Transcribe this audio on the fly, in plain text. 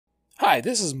Hi,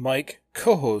 this is Mike,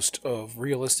 co-host of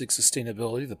Realistic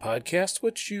Sustainability, the podcast,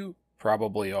 which you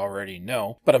probably already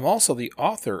know, but I'm also the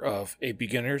author of A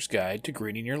Beginner's Guide to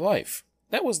Greening Your Life.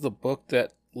 That was the book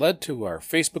that led to our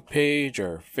Facebook page,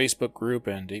 our Facebook group,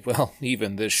 and, well,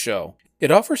 even this show. It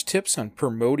offers tips on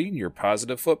promoting your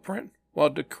positive footprint while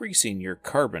decreasing your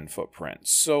carbon footprint.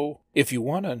 So, if you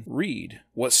want to read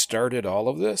what started all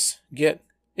of this, get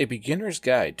A Beginner's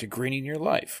Guide to Greening Your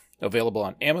Life, available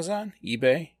on Amazon,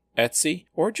 eBay, Etsy,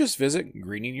 or just visit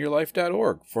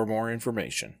greeningyourlife.org for more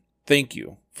information. Thank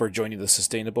you for joining the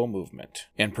sustainable movement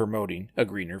and promoting a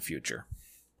greener future.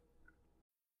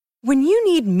 When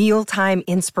you need mealtime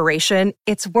inspiration,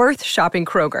 it's worth shopping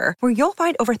Kroger, where you'll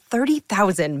find over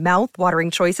 30,000 mouth-watering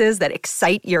choices that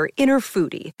excite your inner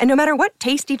foodie. And no matter what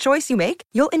tasty choice you make,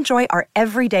 you'll enjoy our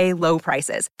everyday low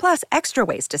prices, plus extra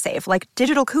ways to save, like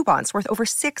digital coupons worth over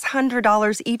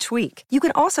 $600 each week. You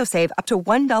can also save up to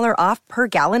 $1 off per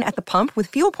gallon at the pump with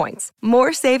fuel points.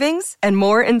 More savings and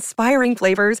more inspiring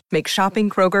flavors make shopping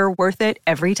Kroger worth it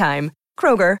every time.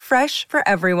 Kroger, fresh for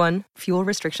everyone. Fuel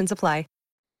restrictions apply.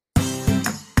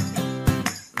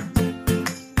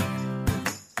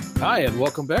 Hi, and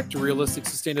welcome back to Realistic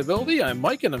Sustainability. I'm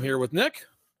Mike, and I'm here with Nick.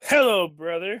 Hello,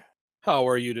 brother. How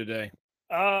are you today?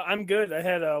 I'm good. I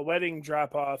had a wedding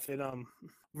drop-off in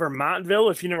Vermontville,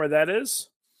 if you know where that is.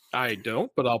 I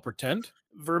don't, but I'll pretend.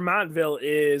 Vermontville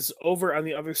is over on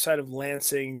the other side of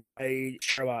Lansing, by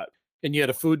Charlotte. And you had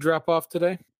a food drop-off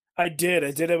today? I did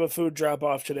have a food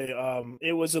drop-off today.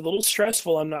 It was a little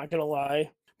stressful, I'm not going to lie,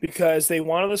 because they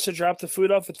wanted us to drop the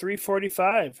food off at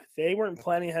 3:45. They weren't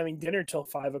planning on having dinner till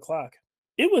 5 o'clock.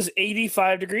 It was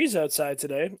 85 degrees outside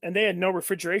today, and they had no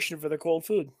refrigeration for the cold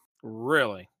food.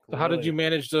 Really? So how did you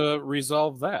manage to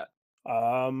resolve that?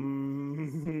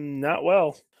 Not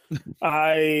well.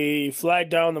 I flagged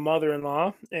down the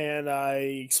mother-in-law, and I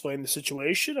explained the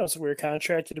situation. I was like, we were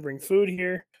contracted to bring food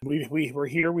here. We're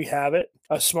here, we have it.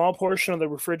 A small portion of the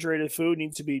refrigerated food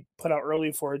needs to be put out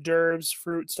early for hors d'oeuvres,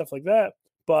 fruit, stuff like that.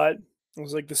 But it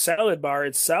was like the salad bar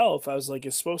itself, I was like,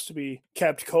 it's supposed to be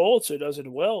kept cold so it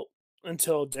doesn't wilt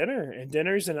until dinner, and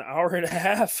dinner's in an hour and a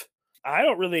half. I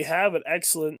don't really have an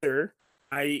excellent dinner.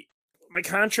 My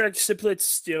contract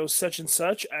stipulates, such and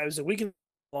such. I was a week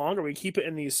longer. We keep it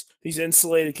in these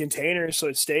insulated containers so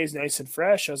it stays nice and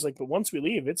fresh. I was like, but once we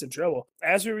leave, it's in trouble.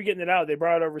 As we were getting it out, they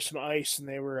brought over some ice and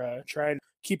they were trying to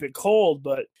keep it cold.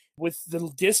 But with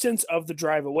the distance of the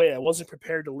drive away, I wasn't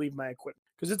prepared to leave my equipment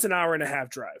because it's an hour and a half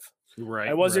drive. Right.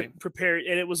 I wasn't prepared,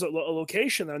 and it was a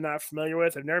location that I'm not familiar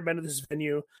with. I've never been to this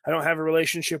venue. I don't have a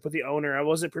relationship with the owner. I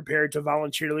wasn't prepared to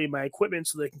volunteer to leave my equipment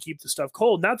so they can keep the stuff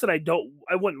cold. Not that I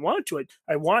wouldn't want to.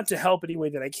 I want to help any way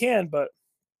that I can, but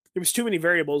there was too many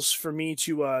variables for me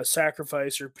to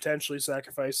sacrifice or potentially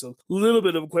sacrifice a little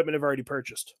bit of equipment I've already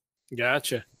purchased.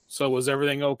 Gotcha. So was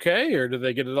everything okay, or did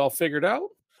they get it all figured out?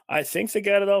 I think they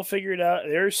got it all figured out.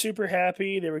 They were super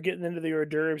happy. They were getting into the hors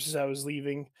d'oeuvres as I was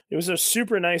leaving. It was a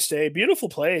super nice day. Beautiful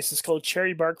place. It's called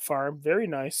Cherry Bark Farm. Very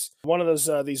nice. One of those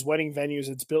these wedding venues.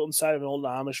 It's built inside of an old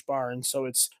Amish barn, so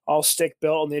it's all stick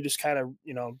built, and they just kind of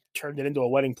turned it into a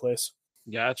wedding place.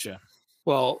 Gotcha.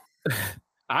 Well,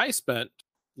 I spent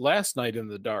last night in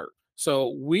the dark. So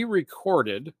we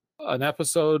recorded an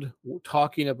episode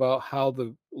talking about how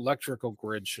the electrical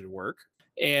grid should work.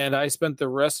 And I spent the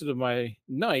rest of my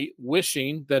night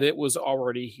wishing that it was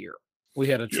already here. We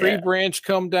had a tree branch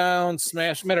come down,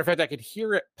 smash. Matter of fact, I could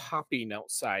hear it popping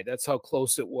outside. That's how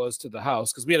close it was to the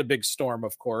house, because we had a big storm,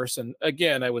 of course. And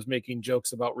again, I was making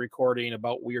jokes about recording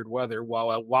about weird weather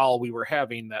while we were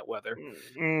having that weather.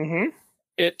 Mm-hmm.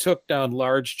 It took down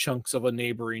large chunks of a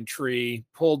neighboring tree,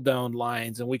 pulled down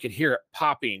lines, and we could hear it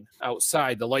popping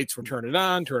outside. The lights were turning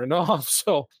on, turning off.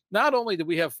 So not only did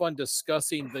we have fun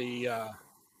discussing the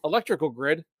electrical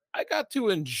grid, I got to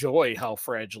enjoy how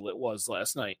fragile it was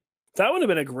last night. That would have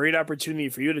been a great opportunity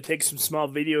for you to take some small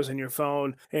videos on your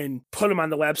phone and put them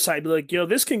on the website and be like,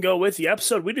 this can go with the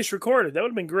episode we just recorded. That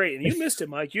would have been great. And you missed it,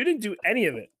 Mike. You didn't do any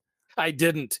of it. I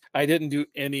didn't do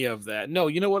any of that. No,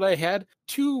 you know what I had?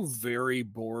 Two very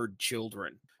bored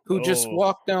children who just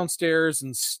walked downstairs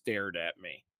and stared at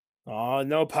me. Oh,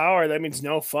 no power. That means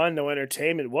no fun, no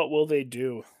entertainment. What will they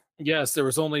do? Yes, there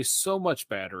was only so much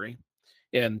battery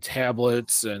in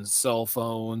tablets and cell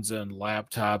phones and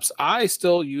laptops. I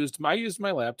used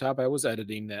my laptop. I was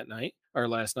editing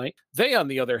last night. They, on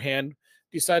the other hand,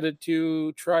 decided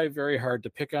to try very hard to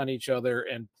pick on each other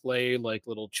and play like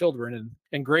little children.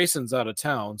 And Grayson's out of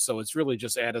town, so it's really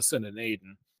just Addison and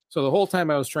Aiden. So the whole time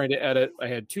I was trying to edit, I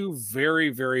had two very,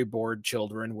 very bored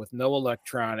children with no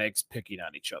electronics picking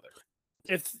on each other.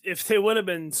 If they would have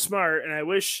been smart, and I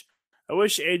wish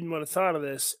Aiden would have thought of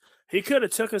this, He could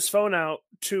have took his phone out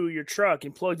to your truck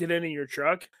and plugged it in your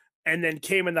truck and then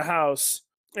came in the house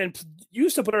and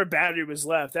used up whatever battery was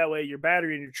left. That way your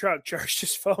battery in your truck charged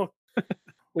his phone.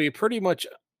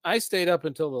 I stayed up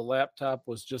until the laptop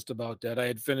was just about dead. I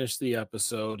had finished the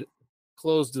episode,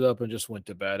 closed it up, and just went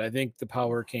to bed. I think the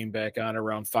power came back on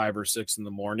around 5 or 6 in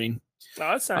the morning.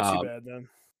 Oh, that's not too bad then.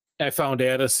 I found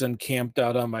Addison camped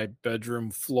out on my bedroom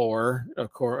floor.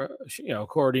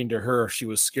 According to her, she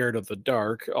was scared of the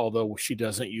dark, although she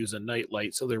doesn't use a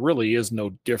nightlight. So there really is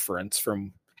no difference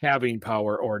from having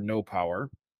power or no power,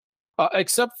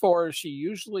 except for she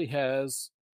usually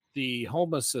has the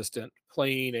home assistant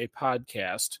playing a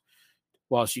podcast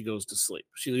while she goes to sleep.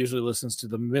 She usually listens to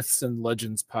the Myths and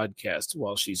Legends podcast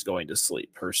while she's going to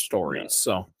sleep, her stories. No.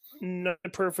 So not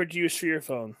perfect use for your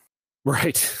phone.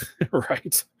 Right.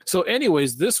 Right. So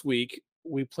anyways, this week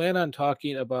we plan on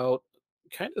talking about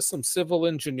kind of some civil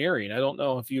engineering. I don't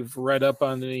know if you've read up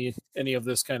on any of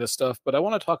this kind of stuff, but I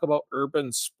want to talk about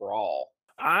urban sprawl.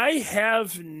 I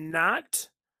have not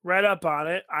read up on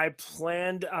it. I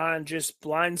planned on just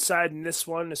blindsiding this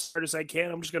one as hard as I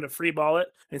can. I'm just going to freeball it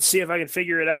and see if I can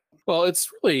figure it out. Well,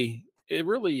 it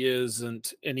really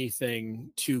isn't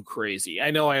anything too crazy.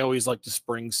 I know I always like to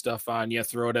spring stuff on you,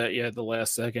 throw it at you at the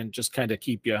last second, just kind of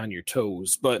keep you on your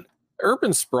toes. But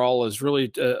urban sprawl is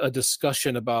really a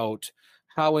discussion about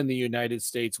how in the United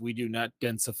States we do not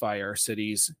densify our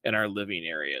cities and our living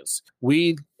areas.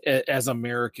 We, as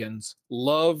Americans,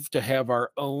 love to have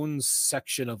our own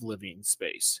section of living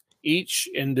space. Each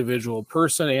individual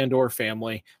person and or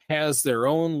family has their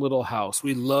own little house.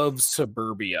 We love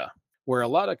suburbia, where a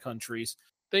lot of countries,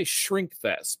 they shrink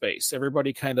that space.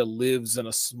 Everybody kind of lives in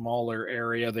a smaller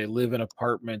area. They live in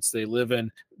apartments. They live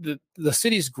in the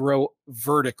cities grow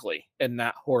vertically and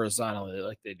not horizontally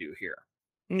like they do here.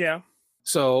 Yeah.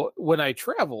 So when I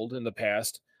traveled in the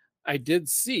past, I did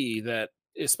see that,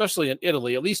 especially in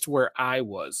Italy, at least where I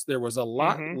was, there was a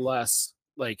lot less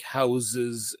like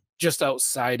houses just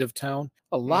outside of town.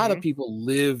 A lot of people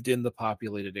lived in the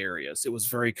populated areas. It was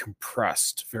very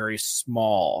compressed, very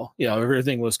small.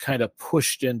 Everything was kind of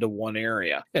pushed into one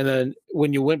area. And then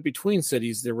when you went between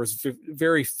cities, there was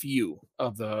very few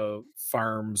of the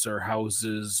farms or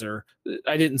houses, or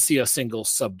I didn't see a single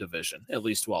subdivision, at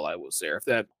least while I was there.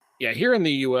 Here in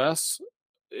the US,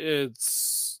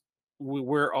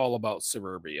 we're all about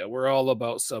suburbia. We're all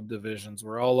about subdivisions.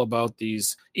 We're all about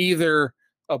these either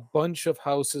a bunch of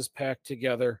houses packed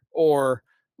together, or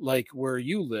like where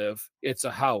you live, it's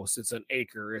a house, it's an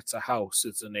acre, it's a house,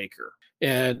 it's an acre.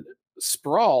 And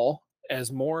sprawl, as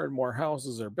more and more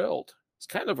houses are built, it's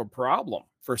kind of a problem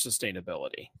for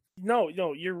sustainability. No,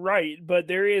 you're right. But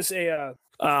there is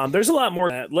there's a lot more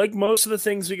than that. Like most of the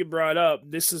things we get brought up,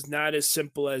 this is not as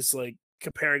simple as like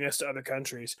comparing us to other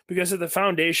countries, because at the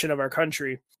foundation of our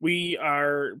country, we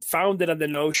are founded on the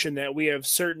notion that we have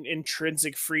certain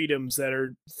intrinsic freedoms that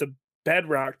are the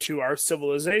bedrock to our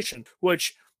civilization,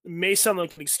 which may sound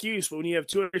like an excuse, but when you have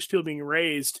 200 people being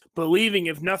raised believing,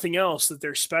 if nothing else, that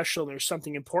they're special and there's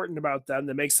something important about them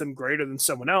that makes them greater than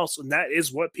someone else, and that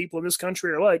is what people in this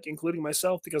country are like, including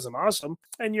myself, because I'm awesome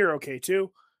and you're okay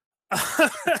too.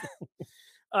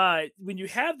 When you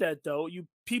have that, though,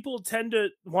 people tend to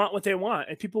want what they want,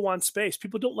 and people want space.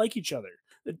 People don't like each other.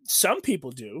 Some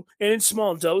people do, and in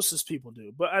small doses, people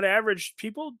do. But on average,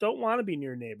 people don't want to be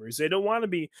near neighbors. They don't want to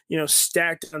be,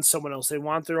 stacked on someone else. They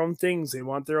want their own things. They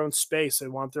want their own space. They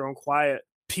want their own quiet,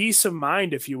 peace of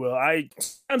mind, if you will.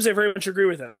 Sometimes I very much agree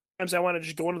with them. Sometimes I want to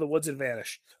just go into the woods and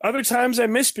vanish. Other times I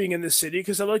miss being in the city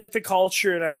because I like the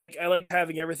culture and I like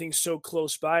having everything so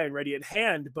close by and ready at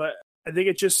hand. But I think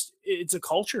it's a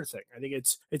culture thing. I think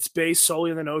it's based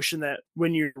solely on the notion that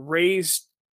when you're raised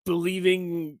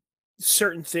believing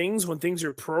certain things, when things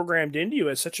are programmed into you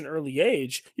at such an early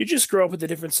age, you just grow up with a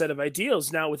different set of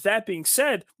ideals. Now, with that being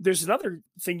said, there's another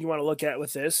thing you want to look at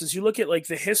with this is you look at like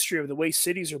the history of the way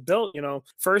cities are built.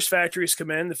 First factories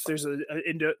come in, if there's an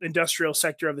industrial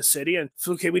sector of the city, and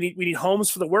okay, we need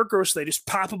homes for the workers, so they just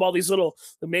pop up all these little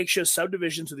makeshift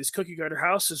subdivisions with these cookie cutter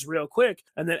houses real quick.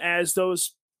 And then as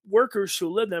those workers who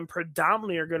live them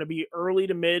predominantly are going to be early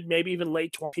to mid, maybe even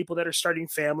late 20s, people that are starting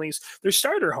families, their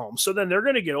starter homes. So then they're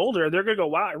going to get older. They're going to go,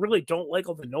 wow, I really don't like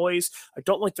all the noise. I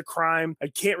don't like the crime. I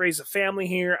can't raise a family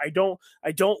here. I don't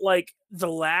like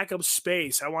the lack of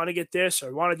space. I want to get this or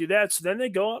I want to do that. So then they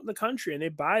go out in the country and they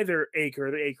buy their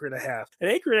acre, the acre and a half. An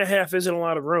acre and a half isn't a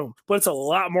lot of room, but it's a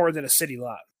lot more than a city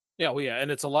lot. Yeah, well, yeah, and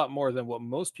it's a lot more than what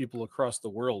most people across the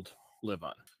world live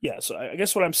on. Yeah, so I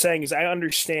guess what I'm saying is I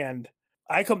understand.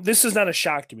 This is not a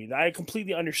shock to me. I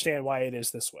completely understand why it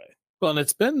is this way. Well, and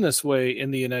it's been this way in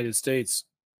the United States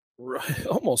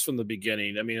almost from the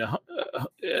beginning. I mean,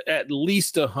 at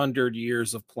least 100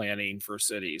 years of planning for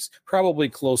cities, probably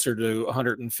closer to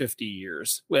 150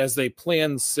 years. As they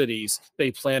plan cities,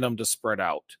 they plan them to spread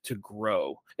out, to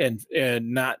grow, and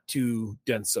not to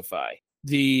densify.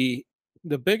 The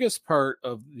biggest part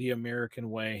of the American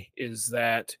way is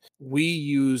that we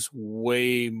use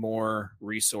way more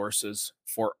resources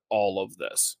for all of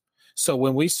this. So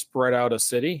when we spread out a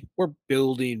city, we're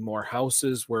building more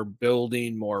houses, we're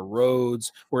building more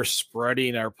roads, we're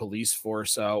spreading our police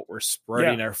force out, we're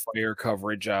spreading our fire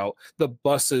coverage out. The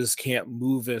buses can't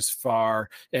move as far.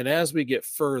 And as we get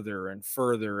further and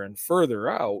further and further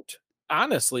out,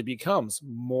 honestly becomes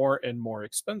more and more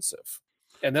expensive.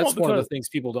 And that's one of the things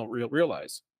people don't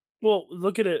realize. Well,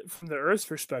 look at it from the Earth's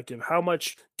perspective. How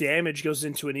much damage goes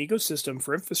into an ecosystem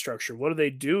for infrastructure? What do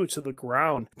they do to the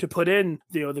ground to put in,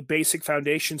 the basic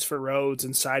foundations for roads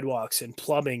and sidewalks and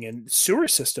plumbing and sewer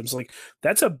systems? Like,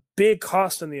 that's a big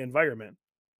cost on the environment.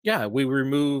 Yeah, we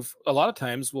remove, a lot of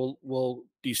times we'll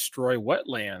destroy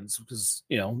wetlands because,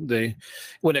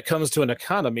 when it comes to an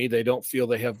economy, they don't feel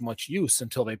they have much use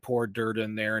until they pour dirt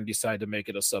in there and decide to make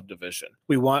it a subdivision.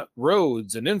 We want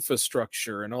roads and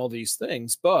infrastructure and all these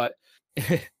things, but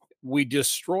we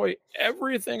destroy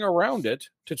everything around it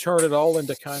to turn it all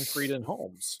into concrete and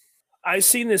homes. I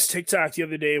seen this TikTok the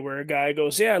other day where a guy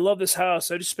goes, "Yeah, I love this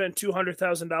house. I just spent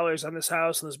 $200,000 on this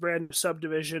house and this brand new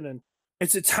subdivision, and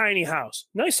it's a tiny house,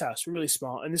 nice house, really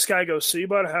small." And this guy goes, "So you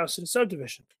bought a house in a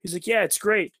subdivision?" He's like, "Yeah, it's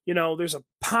great. There's a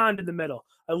pond in the middle.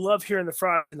 I love hearing the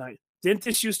frogs at night. Didn't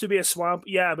this used to be a swamp?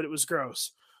 Yeah, but it was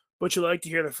gross. But you like to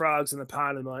hear the frogs in the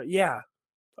pond?" And I'm like, "Yeah,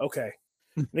 okay."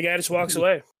 And the guy just walks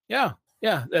away. Yeah,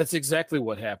 that's exactly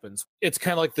what happens. It's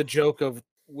kind of like the joke of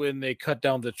when they cut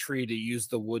down the tree to use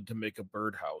the wood to make a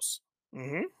birdhouse.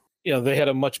 Mm-hmm. They had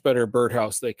a much better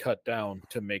birdhouse they cut down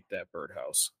to make that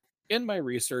birdhouse. In my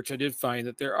research, I did find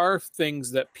that there are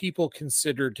things that people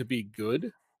consider to be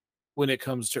good when it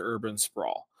comes to urban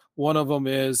sprawl. One of them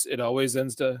is it always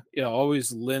lends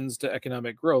to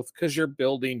economic growth because you're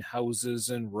building houses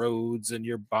and roads and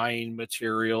you're buying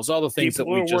materials, all the things that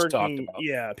we just talked about.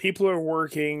 Yeah, people are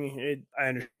working. I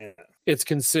understand. It's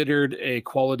considered a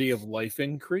quality of life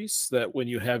increase that when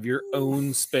you have your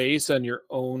own space and your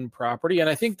own property, and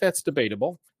I think that's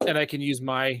debatable. And I can use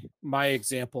my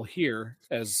example here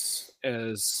as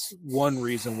one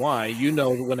reason why.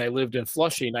 When I lived in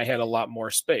Flushing, I had a lot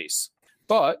more space,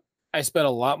 but I spent a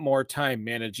lot more time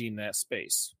managing that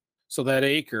space. So that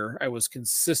acre, I was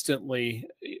consistently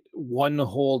one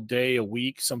whole day a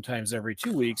week, sometimes every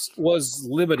 2 weeks, was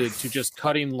limited to just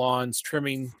cutting lawns,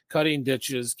 trimming, cutting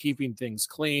ditches, keeping things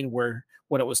clean. Where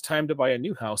when it was time to buy a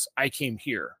new house, I came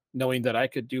here knowing that I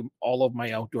could do all of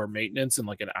my outdoor maintenance in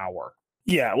like an hour.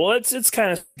 Yeah, well, it's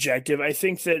kind of subjective. I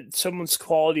think that someone's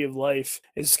quality of life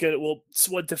is good. Well,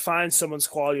 what defines someone's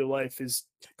quality of life is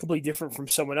completely different from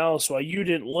someone else. While you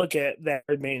didn't look at that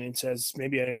maintenance as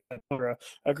maybe a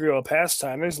agreeable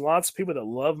pastime, there's lots of people that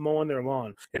love mowing their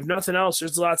lawn. If nothing else,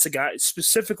 there's lots of guys,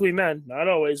 specifically men, not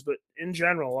always, but in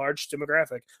general, a large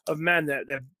demographic of men that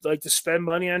like to spend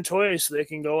money on toys so they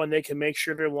can go and they can make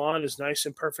sure their lawn is nice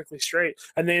and perfectly straight.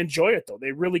 And they enjoy it, though.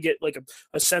 They really get like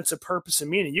a sense of purpose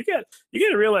and meaning. You got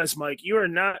to realize, Mike, you are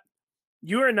not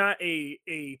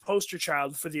a poster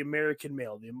child for the American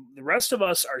male. The rest of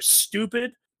us are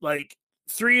stupid, like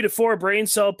 3 to 4 brain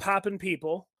cell popping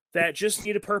people that just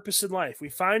need a purpose in life. We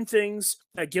find things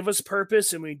that give us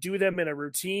purpose and we do them in a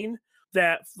routine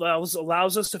that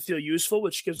allows us to feel useful,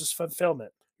 which gives us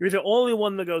fulfillment. You're the only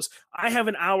one that goes, "I have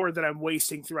an hour that I'm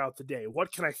wasting throughout the day.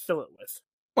 What can I fill it with?"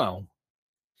 Well,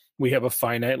 we have a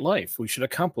finite life. We should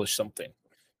accomplish something.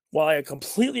 Well, I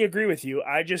completely agree with you.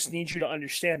 I just need you to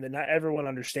understand that not everyone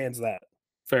understands that.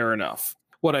 Fair enough.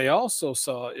 What I also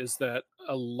saw is that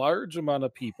a large amount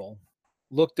of people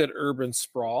looked at urban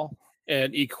sprawl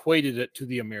and equated it to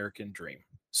the American dream.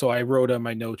 So I wrote on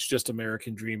my notes just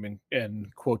American dream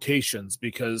and quotations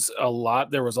because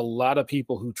there was a lot of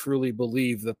people who truly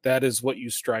believe that is what you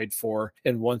strive for.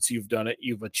 And once you've done it,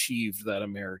 you've achieved that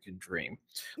American dream,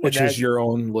 which is your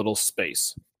own little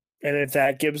space. And if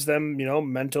that gives them,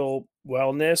 mental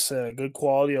wellness, a good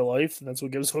quality of life, that's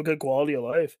what gives them a good quality of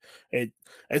life.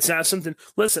 It's not something.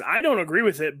 Listen, I don't agree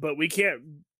with it, but we can't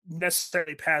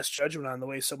necessarily pass judgment on the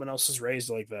way someone else is raised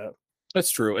like that.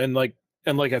 That's true, and like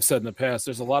I've said in the past,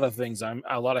 there's a lot of things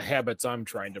a lot of habits I'm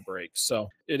trying to break. So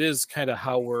it is kind of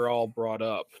how we're all brought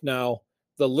up. Now,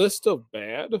 the list of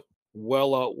bad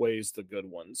well outweighs the good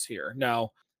ones here.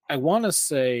 Now, I want to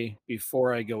say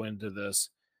before I go into this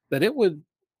that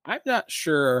I'm not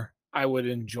sure I would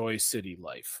enjoy city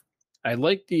life. I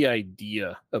like the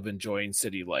idea of enjoying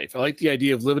city life. I like the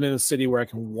idea of living in a city where I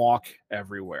can walk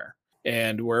everywhere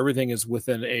and where everything is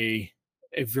within a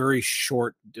very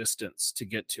short distance to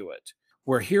get to it.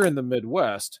 Where here in the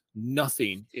Midwest,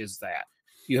 nothing is that.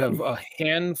 You have a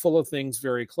handful of things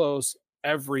very close.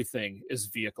 Everything is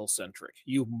vehicle centric.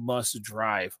 You must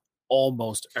drive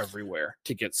almost everywhere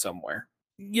to get somewhere.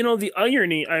 The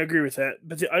irony, I agree with that,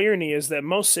 but the irony is that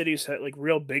most cities, like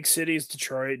real big cities,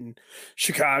 Detroit and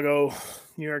Chicago,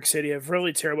 New York City, have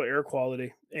really terrible air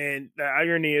quality. And the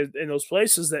irony is in those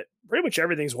places that pretty much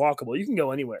everything's walkable. You can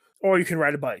go anywhere, or you can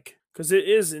ride a bike because it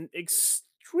is an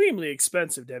extremely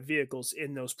expensive to have vehicles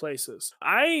in those places.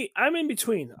 I'm in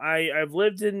between. I've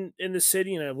lived in the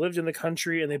city and I've lived in the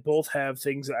country, and they both have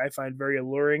things that I find very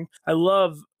alluring. I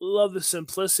love the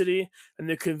simplicity and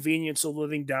the convenience of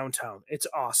living downtown. It's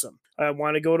awesome. I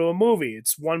want to go to a movie.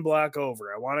 It's one block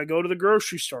over. I want to go to the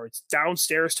grocery store. It's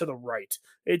downstairs to the right.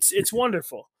 It's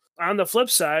wonderful. On the flip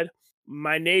side,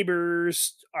 my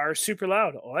neighbors are super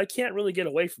loud. Oh, I can't really get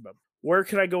away from them. Where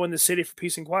can I go in the city for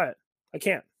peace and quiet? I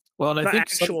can't. Well, and I think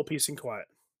actual peace and quiet.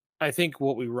 I think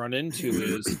what we run into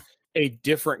is a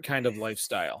different kind of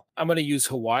lifestyle. I'm going to use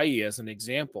Hawaii as an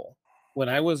example. When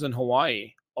I was in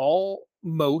Hawaii, I'll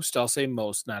say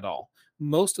most, not all,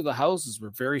 most of the houses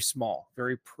were very small,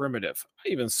 very primitive. I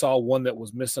even saw one that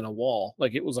was missing a wall,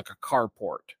 like it was like a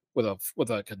carport with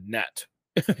like a net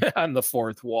on the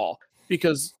fourth wall,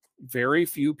 because very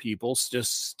few people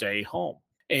just stay home.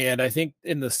 And I think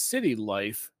in the city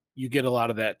life, you get a lot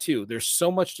of that too. There's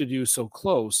so much to do so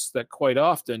close that quite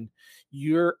often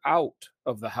you're out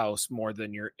of the house more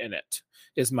than you're in it,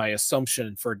 is my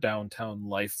assumption for downtown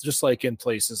life. Just like in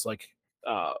places like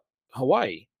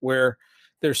Hawaii, where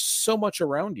there's so much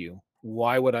around you.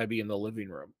 Why would I be in the living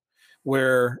room?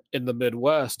 Where in the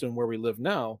Midwest and where we live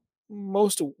now,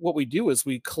 most of what we do is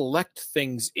we collect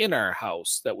things in our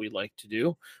house that we like to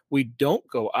do. We don't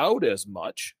go out as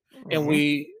much, and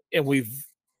we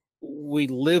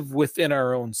live within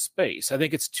our own space. I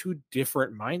think it's two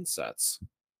different mindsets.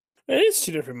 It is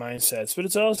two different mindsets, but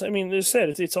it's also, as I said,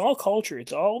 it's all culture.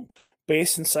 It's all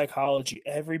based in psychology,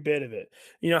 every bit of it.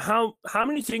 How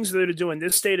many things are there to do in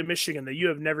this state of Michigan that you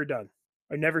have never done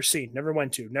or never seen, never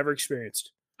went to, never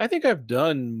experienced? I think I've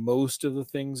done most of the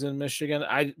things in Michigan.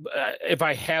 If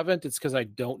I haven't, it's because I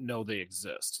don't know they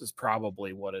exist, is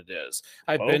probably what it is.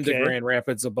 I've been to Grand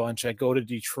Rapids a bunch. I go to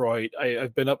Detroit.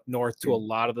 I've been up north to a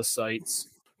lot of the sites.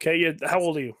 Okay, how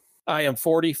old are you? I am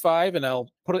 45, and I'll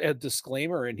put a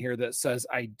disclaimer in here that says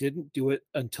I didn't do it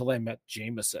until I met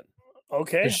Jameson.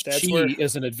 Okay, she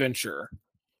is an adventurer.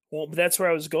 Well, that's where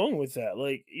I was going with that.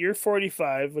 Like, you're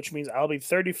 45, which means I'll be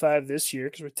 35 this year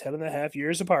because we're 10 and a half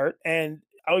years apart. And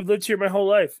I've lived here my whole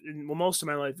life, most of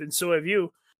my life, and so have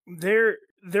you.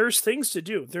 There's things to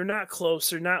do. They're not close.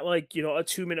 They're not like, a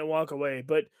 2-minute walk away,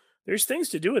 but there's things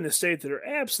to do in the state that are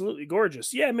absolutely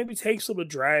gorgeous. Yeah, maybe it takes a little bit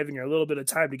of driving or a little bit of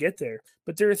time to get there,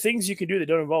 but there are things you can do that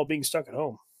don't involve being stuck at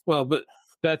home. Well, but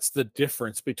that's the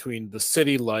difference between the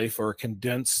city life or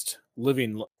condensed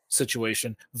living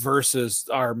situation versus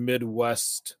our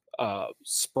Midwest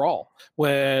sprawl.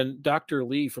 When Dr.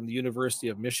 Lee from the University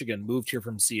of Michigan moved here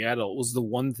from Seattle, it was the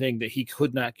one thing that he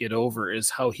could not get over,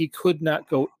 is how he could not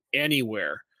go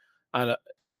anywhere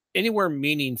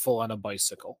meaningful on a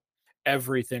bicycle.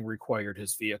 Everything required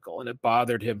his vehicle, and it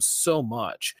bothered him so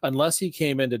much. Unless he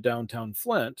came into downtown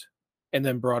Flint and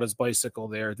then brought his bicycle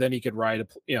there, then he could ride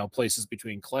places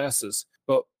between classes.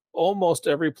 But almost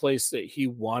every place that he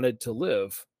wanted to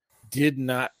live did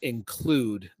not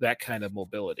include that kind of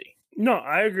mobility. No,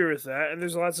 I agree with that. And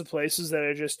there's lots of places that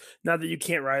are just, not that you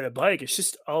can't ride a bike, it's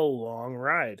just a long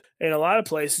ride. And a lot of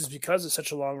places, because it's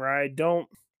such a long ride,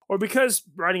 or because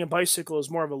riding a bicycle is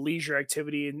more of a leisure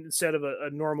activity instead of a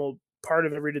normal part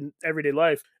of everyday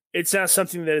life, it's not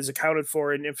something that is accounted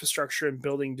for in infrastructure and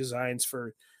building designs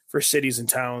for cities and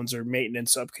towns or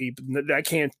maintenance upkeep. I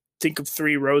can't think of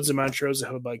 3 roads in Montrose that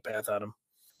have a bike path on them.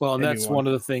 Well, and that's one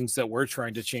of the things that we're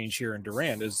trying to change here in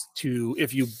Durand, is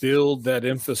if you build that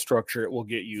infrastructure, it will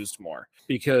get used more.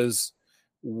 Because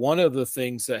one of the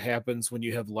things that happens when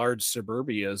you have large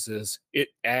suburbias is it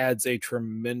adds a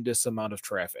tremendous amount of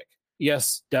traffic.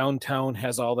 Yes, downtown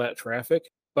has all that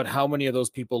traffic, but how many of those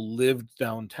people lived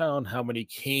downtown? How many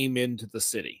came into the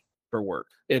city for work?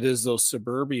 It is those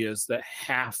suburbias that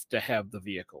have to have the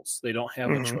vehicles. They don't have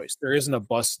a choice. There isn't a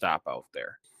bus stop out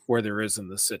there where there is in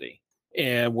the city.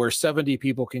 And where 70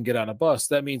 people can get on a bus,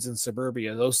 that means in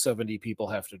suburbia, those 70 people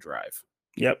have to drive.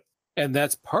 Yep. And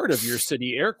that's part of your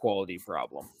city air quality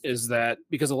problem, is that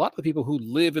because a lot of the people who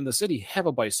live in the city have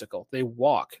a bicycle, they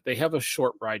walk, they have a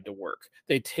short ride to work,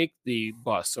 they take the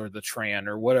bus or the tram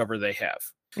or whatever they have.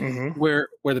 Mm-hmm. where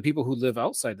the people who live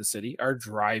outside the city are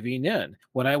driving in.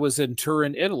 When I was in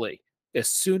Turin, Italy, as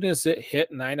soon as it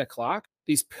hit 9 o'clock,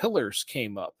 these pillars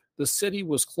came up. The city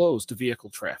was closed to vehicle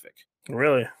traffic.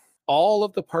 Really? All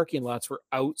of the parking lots were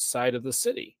outside of the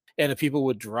city. And if people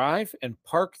would drive and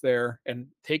park there and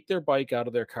take their bike out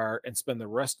of their car and spend the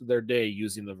rest of their day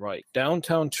using the bike.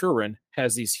 Downtown Turin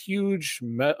has these huge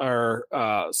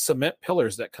cement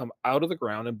pillars that come out of the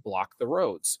ground and block the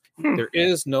roads. There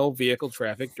is no vehicle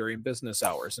traffic during business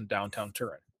hours in downtown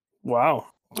Turin. Wow.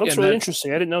 That's really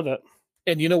interesting. I didn't know that.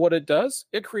 And you know what it does?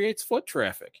 It creates foot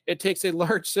traffic. It takes a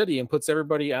large city and puts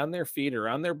everybody on their feet or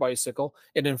on their bicycle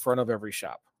and in front of every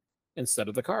shop instead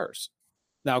of the cars.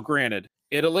 Now, granted,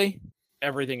 Italy,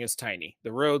 everything is tiny.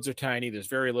 The roads are tiny. There's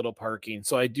very little parking.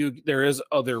 So there is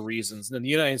other reasons. And in the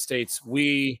United States,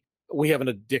 we have an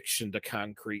addiction to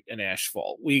concrete and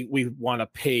asphalt. We want to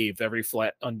pave every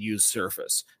flat, unused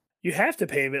surface. You have to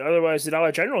pave it. Otherwise, the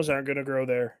Dollar Generals aren't going to grow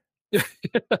there.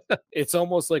 It's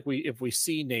almost like if we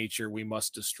see nature, we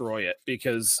must destroy it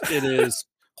because it is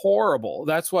horrible.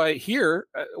 That's why here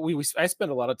I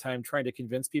spend a lot of time trying to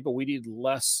convince people we need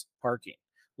less parking.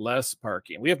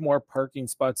 We have more parking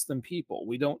spots than people.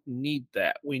 We don't need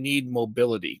that. We need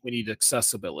mobility. We need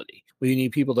accessibility. We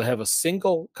need people to have a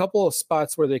couple of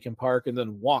spots where they can park and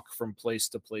then walk from place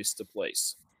to place to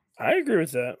place. I agree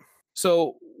with that.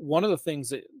 So one of the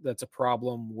things that's a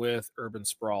problem with urban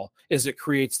sprawl is it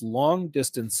creates long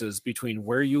distances between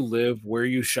where you live, where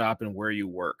you shop, and where you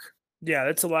work. Yeah,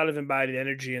 that's a lot of embodied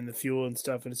energy and the fuel and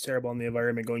stuff, and it's terrible on the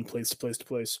environment going place to place to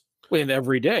place. And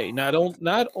every day, not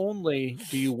only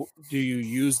do you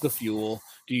use the fuel,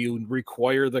 do you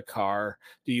require the car,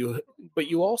 but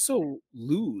you also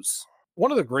lose.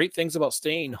 One of the great things about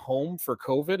staying home for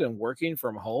COVID and working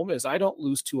from home is I don't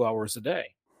lose 2 hours a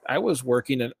day. I was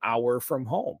working an hour from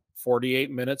home,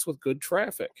 48 minutes with good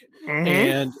traffic. Mm-hmm.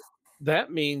 And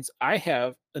that means I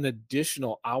have an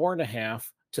additional hour and a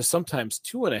half to sometimes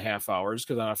 2.5 hours,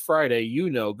 because on a Friday,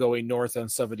 going north on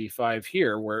 75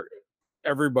 here, where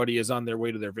everybody is on their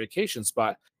way to their vacation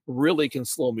spot, really can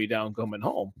slow me down coming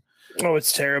home. Oh,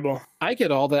 it's terrible. I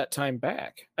get all that time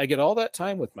back. I get all that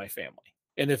time with my family.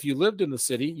 And if you lived in the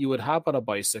city, you would hop on a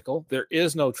bicycle. There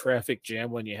is no traffic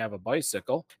jam when you have a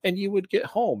bicycle, and you would get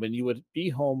home, and you would be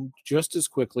home just as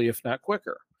quickly, if not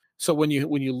quicker. So when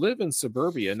you live in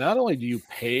suburbia, not only do you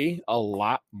pay a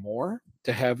lot more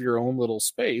to have your own little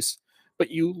space,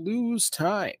 but you lose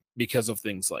time because of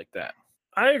things like that.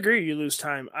 I agree. You lose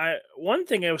time. One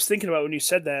thing I was thinking about when you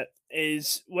said that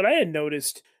is what I had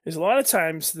noticed is a lot of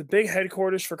times the big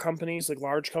headquarters for companies, like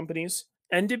large companies,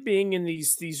 end up being in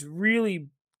these really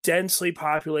densely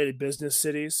populated business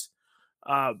cities.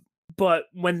 But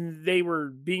when they were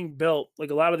being built, like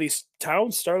a lot of these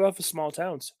towns started off as small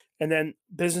towns, and then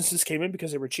businesses came in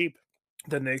because they were cheap.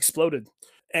 Then they exploded.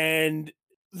 And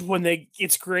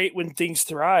it's great when things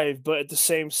thrive, but at the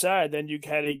same side, then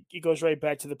it goes right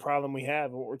back to the problem we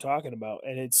have and what we're talking about.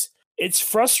 And it's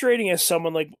frustrating as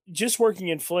someone like just working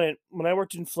in Flint. When I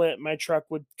worked in Flint, my truck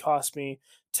would cost me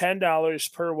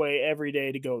 $10 per way every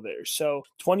day to go there. So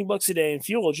 $20 a day in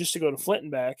fuel just to go to Flint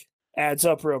and back adds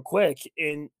up real quick.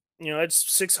 And it's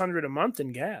 $600 a month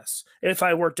in gas if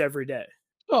I worked every day.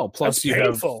 Oh, plus That's you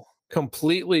painful. have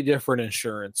completely different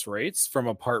insurance rates from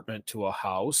apartment to a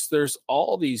house. There's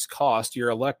all these costs. Your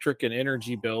electric and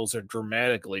energy bills are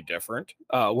dramatically different.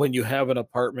 When you have an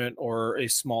apartment or a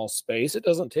small space, it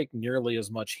doesn't take nearly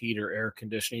as much heat or air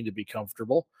conditioning to be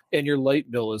comfortable. And your light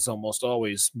bill is almost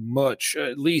always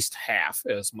at least half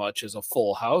as much as a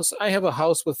full house. I have a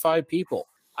house with 5 people.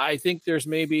 I think there's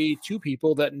maybe 2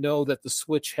 people that know that the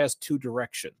switch has 2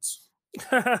 directions.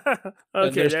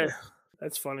 Okay,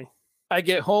 that's funny. I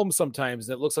get home sometimes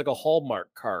and it looks like a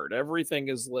Hallmark card. Everything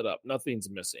is lit up. Nothing's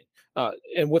missing.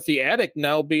 And with the attic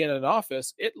now being an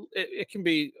office, it can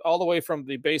be all the way from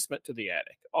the basement to the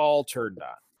attic, all turned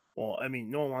on. Well, I mean,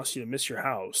 no one wants you to miss your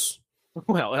house.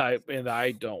 Well,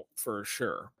 I don't for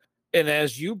sure. And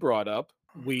as you brought up,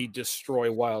 we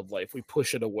destroy wildlife. We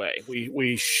push it away.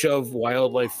 We shove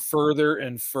wildlife further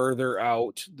and further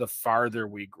out the farther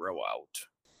we grow out.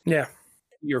 Yeah.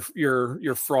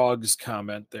 Your frog's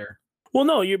comment there. Well,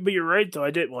 no, you're right though.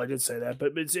 I did say that,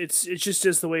 but it's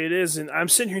just the way it is. And I'm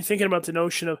sitting here thinking about the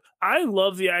notion of I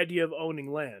love the idea of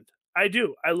owning land. I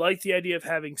do. I like the idea of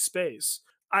having space.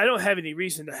 I don't have any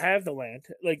reason to have the land.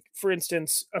 Like, for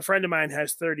instance, a friend of mine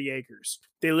has 30 acres.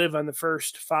 They live on the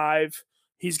first 5.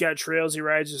 He's got trails. He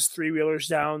rides his 3-wheelers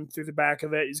down through the back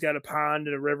of it. He's got a pond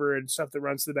and a river and stuff that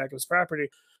runs to the back of his property.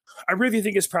 I really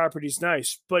think his property's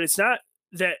nice, but it's not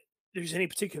that there's any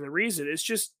particular reason. It's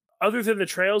just other than the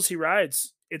trails he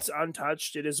rides, It's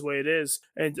untouched. It is the way it is.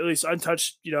 And at least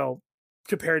untouched,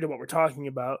 compared to what we're talking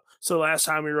about. So last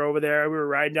time we were over there, we were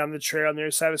riding down the trail on the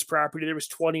other side of his property. There was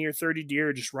 20 or 30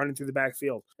 deer just running through the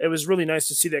backfield. It was really nice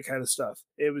to see that kind of stuff.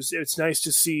 It's nice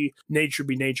to see nature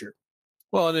be nature.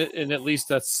 Well, and at least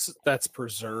that's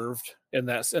preserved in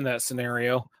that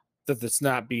scenario, that it's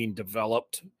not being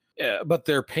developed, but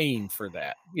they're paying for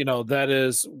that. That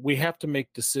is, we have to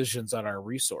make decisions on our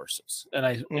resources. And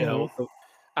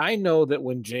I know that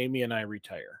when Jamie and I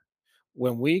retire,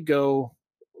 when we go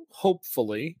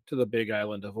hopefully to the big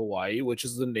island of Hawaii, which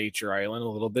is the nature island, a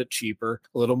little bit cheaper,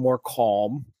 a little more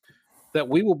calm, that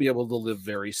we will be able to live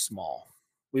very small.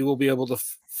 We will be able to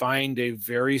find a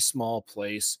very small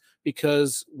place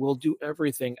because we'll do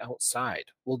everything outside.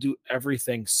 We'll do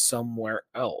everything somewhere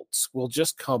else. We'll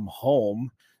just come home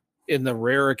in the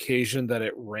rare occasion that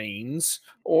it rains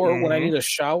or when I need a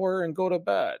shower and go to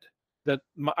bed. That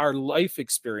our life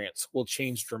experience will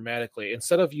change dramatically.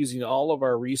 Instead of using all of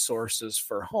our resources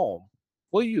for home,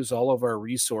 we'll use all of our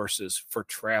resources for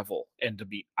travel and to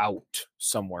be out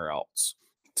somewhere else.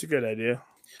 It's a good idea.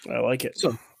 I like it.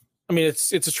 So, I mean,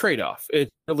 it's a trade-off. It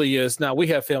really is. Now, we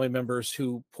have family members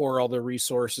who pour all their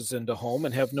resources into home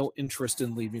and have no interest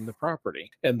in leaving the property.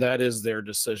 And that is their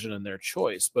decision and their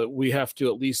choice. But we have to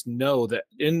at least know that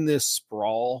in this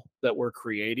sprawl that we're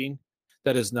creating,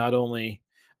 that is not only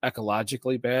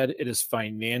ecologically bad, it is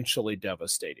financially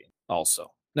devastating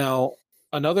also. Now,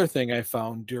 another thing I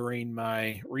found during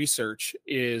my research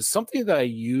is something that I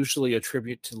usually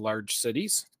attribute to large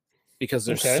cities, because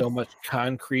there's so much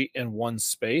concrete in one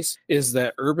space, is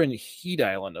that urban heat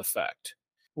island effect.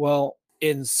 Well,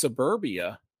 in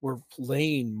suburbia, we're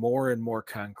laying more and more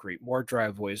concrete, more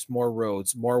driveways, more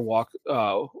roads, more walk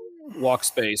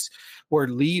space. We're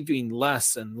leaving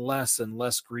less and less and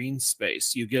less green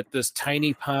space. You get this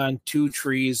tiny pond, 2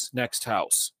 trees, next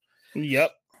house.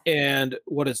 Yep. And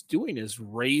what it's doing is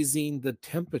raising the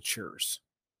temperatures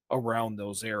around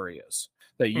those areas.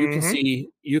 That you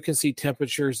can see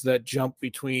temperatures that jump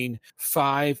between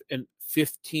 5 and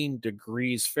 15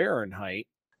 degrees Fahrenheit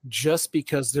just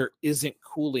because there isn't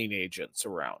cooling agents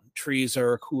around. Trees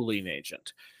are a cooling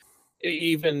agent.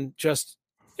 Even just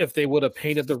if they would have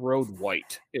painted the road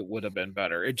white, it would have been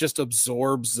better. It just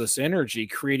absorbs this energy,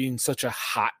 creating such a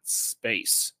hot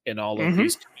space in all of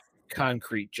these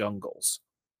concrete jungles.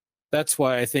 That's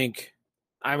why I think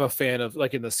I'm a fan of,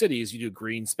 like in the cities, you do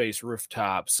green space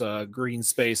rooftops, green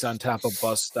space on top of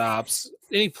bus stops,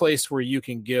 any place where you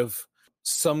can give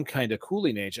some kind of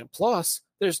cooling agent. Plus,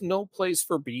 there's no place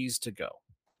for bees to go.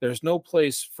 There's no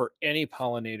place for any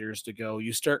pollinators to go.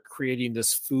 You start creating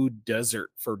this food desert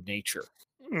for nature,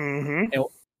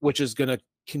 which is going to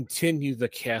continue the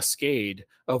cascade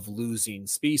of losing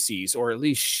species, or at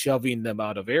least shoving them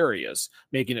out of areas,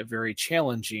 making it very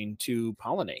challenging to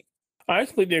pollinate. I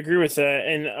completely agree with that.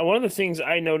 And one of the things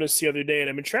I noticed the other day, and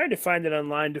I've been trying to find it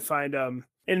online to find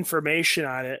information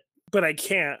on it, but I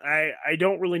can't. I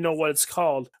don't really know what it's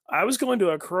called. I was going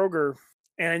to a Kroger,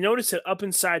 and I noticed that up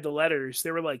inside the letters,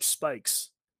 there were like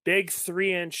spikes, big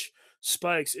 3-inch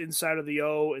spikes inside of the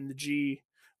O and the G.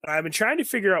 And I've been trying to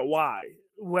figure out why,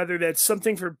 whether that's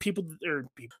something for people or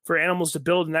for animals to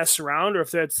build nests around, or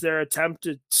if that's their attempt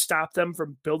to stop them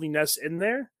from building nests in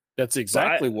there. That's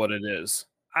exactly what it is.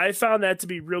 I found that to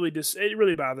be really it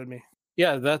really bothered me.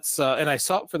 Yeah, that's and I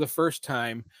saw it for the first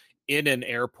time in an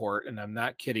airport, and I'm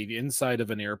not kidding, inside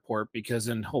of an airport, because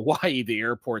in Hawaii the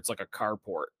airport's like a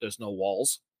carport. There's no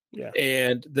walls. Yeah.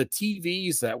 And the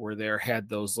TVs that were there had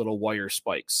those little wire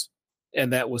spikes.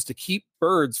 And that was to keep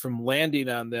birds from landing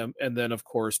on them and then, of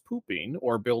course, pooping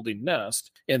or building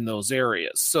nest in those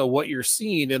areas. So what you're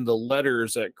seeing in the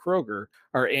letters at Kroger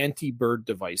are anti-bird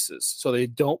devices. So they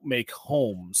don't make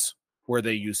homes where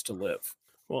they used to live.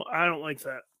 Well, I don't like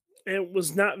that. It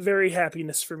was not very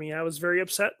happiness for me. I was very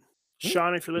upset.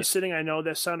 Sean, if you're listening, I know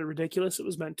that sounded ridiculous. It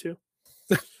was meant to.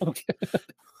 Okay.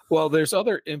 Well, there's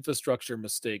other infrastructure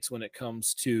mistakes when it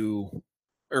comes to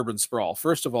urban sprawl.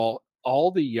 First of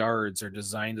all the yards are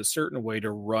designed a certain way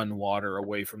to run water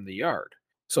away from the yard.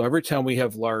 So every time we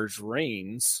have large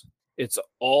rains, it's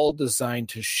all designed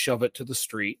to shove it to the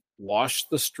street, wash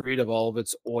the street of all of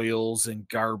its oils and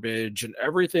garbage and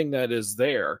everything that is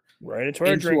there. Right into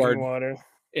our drinking water.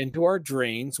 Into our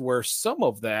drains, where some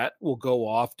of that will go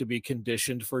off to be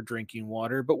conditioned for drinking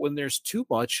water. But when there's too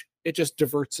much, it just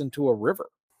diverts into a river.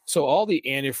 So all the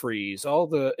antifreeze,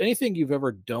 anything you've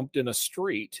ever dumped in a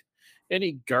street,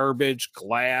 any garbage,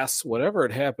 glass, whatever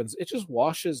it happens, it just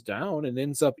washes down and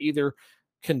ends up either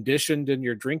conditioned in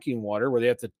your drinking water where they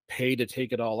have to pay to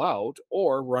take it all out,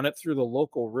 or run it through the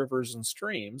local rivers and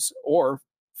streams, or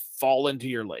fall into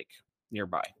your lake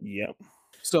nearby. Yep.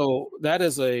 So that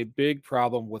is a big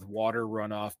problem with water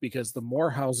runoff because the more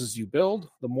houses you build,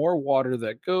 the more water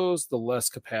that goes, the less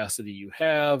capacity you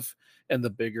have, and the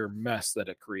bigger mess that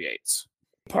it creates.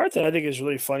 Part that I think is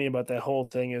really funny about that whole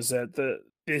thing is that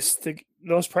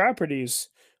those properties,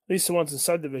 at least the ones in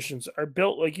subdivisions, are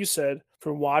built, like you said,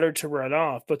 for water to run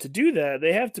off. But to do that,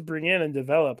 they have to bring in and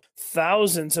develop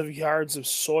thousands of yards of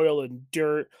soil and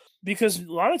dirt because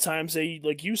a lot of times they,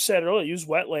 like you said earlier, use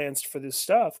wetlands for this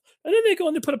stuff, and then they go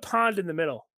and they put a pond in the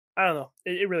middle. I don't know.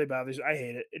 It really bothers me. I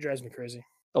hate it. It drives me crazy.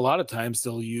 A lot of times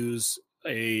they'll use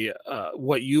a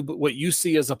what you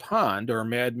see as a pond or a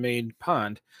man-made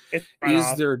pond It's is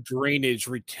runoff. their drainage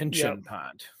Yep. retention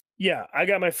pond. Yeah, I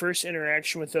got my first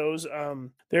interaction with those.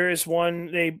 There is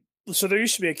one so there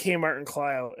used to be a Kmart in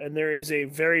Clio, and there is a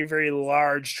very, very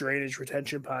large drainage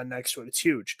retention pond next to it. It's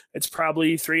huge. It's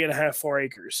probably 3.5, 4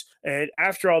 acres. And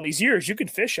after all these years, you can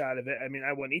fish out of it. I mean,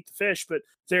 I wouldn't eat the fish, but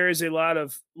there is a lot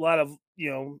of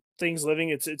things living.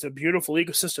 It's a beautiful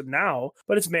ecosystem now,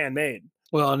 but it's man made.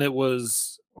 Well, and it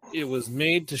was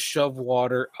made to shove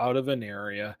water out of an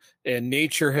area, and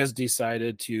nature has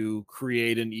decided to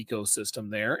create an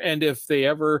ecosystem there. And if they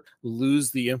ever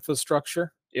lose the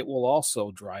infrastructure, it will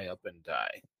also dry up and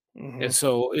die. Mm-hmm. And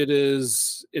so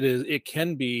it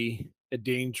can be a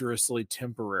dangerously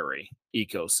temporary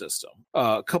ecosystem.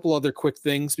 A couple other quick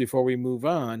things before we move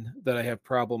on that I have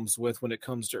problems with when it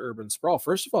comes to urban sprawl.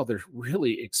 First of all, they're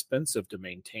really expensive to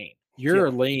maintain.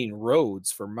 You're laying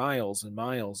roads for miles and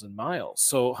miles and miles.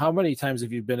 So how many times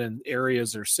have you been in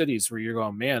areas or cities where you're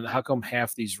going, man, how come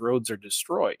half these roads are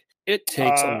destroyed? It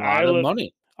takes a lot of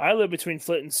money. I live between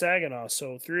Flint and Saginaw,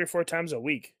 so 3 or 4 times a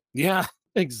week. Yeah,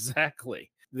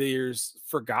 exactly. There's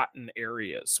forgotten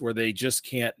areas where they just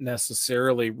can't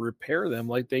necessarily repair them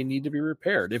like they need to be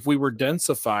repaired. If we were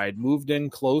densified, moved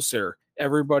in closer,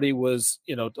 everybody was,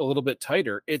 a little bit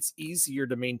tighter, it's easier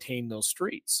to maintain those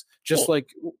streets. Just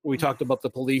like we talked about the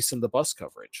police and the bus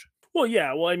coverage. Well,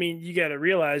 yeah. Well, I mean, you got to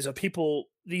realize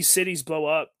these cities blow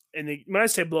up. And when I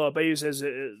say blow up, I use it as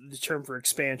the term for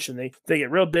expansion. They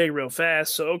get real big real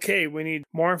fast. So, okay, we need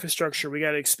more infrastructure. We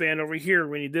got to expand over here.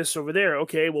 We need this over there.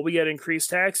 Okay, well, we got to increase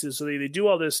taxes. So they do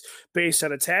all this based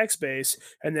on a tax base.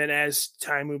 And then as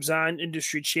time moves on,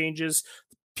 industry changes.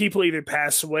 People either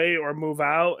pass away or move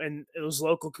out, and those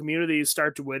local communities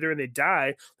start to wither and they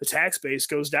die. The tax base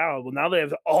goes down. Well, now they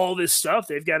have all this stuff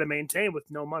they've got to maintain with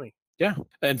no money. Yeah,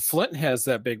 and Flint has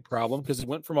that big problem because it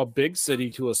went from a big city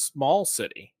to a small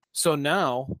city. So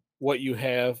now what you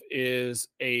have is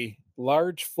a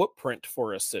large footprint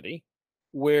for a city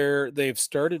where they've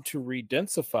started to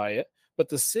re-densify it, but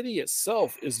the city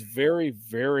itself is very,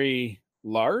 very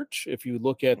large if you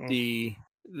look at the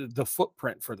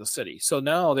footprint for the city. So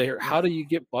now how do you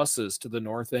get buses to the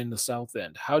north end, the south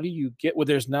end? How do you get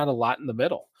there's not a lot in the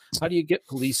middle? How do you get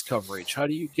police coverage? How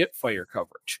do you get fire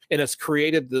coverage? And it's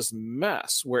created this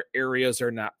mess where areas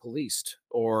are not policed,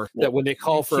 or that when they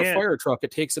call for a fire truck,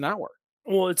 it takes an hour.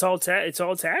 Well, it's all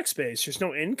tax based. There's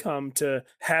no income to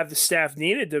have the staff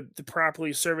needed to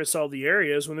properly service all the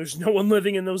areas when there's no one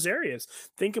living in those areas.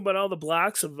 Think about all the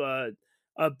blocks of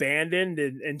abandoned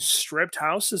and stripped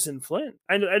houses in Flint.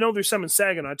 I know there's some in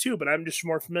Saginaw too, but I'm just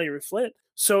more familiar with Flint.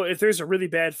 So if there's a really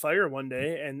bad fire one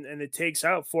day and it takes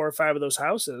out 4 or 5 of those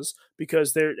houses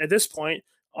because they're at this point,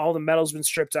 all the metal's been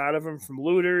stripped out of them from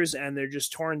looters and they're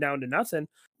just torn down to nothing.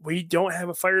 We don't have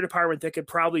a fire department that could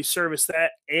probably service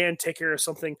that and take care of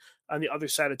something on the other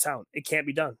side of town. It can't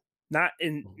be done. Not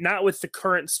with the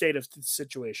current state of the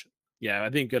situation. Yeah,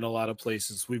 I think in a lot of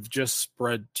places we've just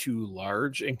spread too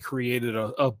large and created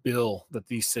a bill that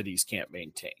these cities can't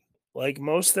maintain. Like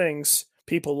most things,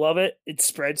 people love it. It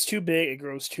spreads too big. It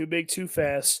grows too big too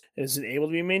fast. It isn't able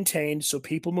to be maintained. So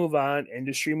people move on,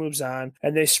 industry moves on,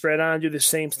 and they spread on and do the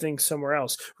same thing somewhere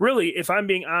else. Really, if I'm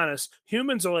being honest,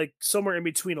 humans are like somewhere in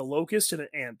between a locust and an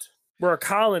ant. We're a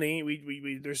colony.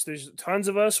 There's tons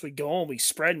of us. We go and we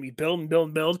spread and we build and build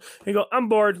and build. And go, I'm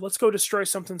bored. Let's go destroy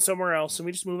something somewhere else. And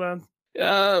we just move on.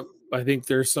 I think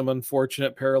there's some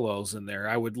unfortunate parallels in there.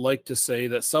 I would like to say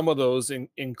that some of those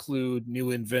include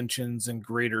new inventions and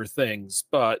greater things,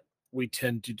 but we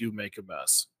tend to make a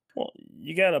mess. Well,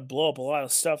 you got to blow up a lot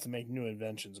of stuff to make new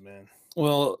inventions, man.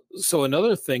 Well, so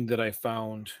another thing that I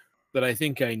found that I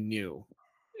think I knew,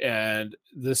 and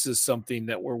this is something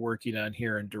that we're working on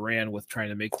here in Duran with trying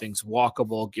to make things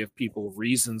walkable, give people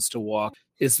reasons to walk,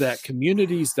 is that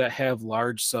communities that have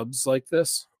large subs like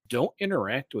this don't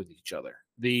interact with each other.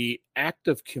 The act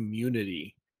of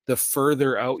community, the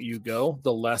further out you go,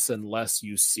 the less and less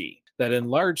you see. that in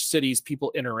large cities,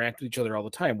 people interact with each other all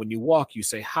the time. When you walk, you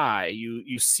say hi,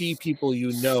 you see people,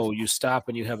 you stop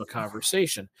and you have a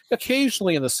conversation.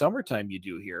 Occasionally in the summertime,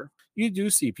 you do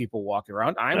see people walking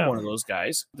around. I'm one of those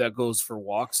guys that goes for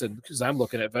walks and because I'm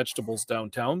looking at vegetables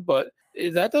downtown, but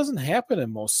that doesn't happen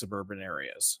in most suburban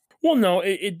areas. Well, no,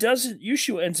 it doesn't.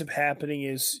 Usually what ends up happening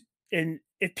is, and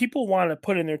if people want to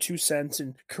put in their 2 cents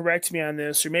and correct me on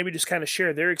this, or maybe just kind of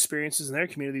share their experiences in their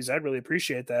communities, I'd really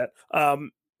appreciate that.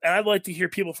 And I'd like to hear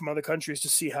people from other countries to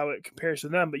see how it compares to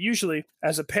them. But usually,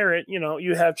 as a parent,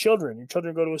 you have children. Your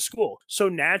children go to a school. So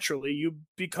naturally, you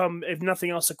become, if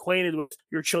nothing else, acquainted with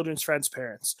your children's friends'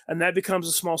 parents. And that becomes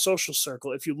a small social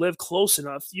circle. If you live close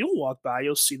enough, you'll walk by,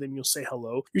 you'll see them, you'll say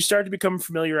hello. You start to become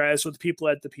familiarized with people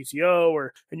at the PTO,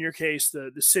 or in your case,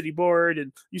 the city board.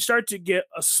 And you start to get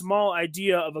a small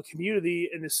idea of a community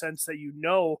in the sense that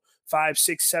 500,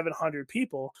 600, 700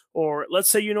 people, or let's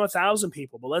say 1,000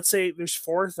 people, but let's say there's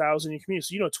 4,000 in your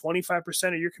community, so 25%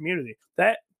 of your community.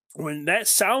 That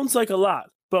sounds like a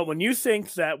lot, but when you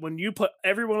think that when you put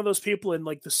every one of those people in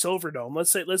like the Silverdome,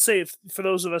 let's say if, for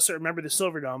those of us that remember the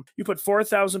Silverdome, you put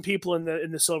 4,000 people in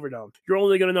the Silverdome, you're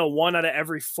only going to know one out of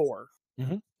every four.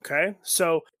 Mm-hmm. Okay,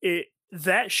 so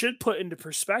that should put into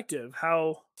perspective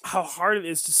how hard it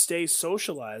is to stay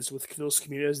socialized with those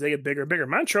communities. They get bigger and bigger.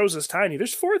 Montrose is tiny.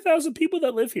 There's 4,000 people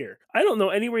that live here. I don't know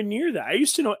anywhere near that. I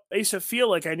used to feel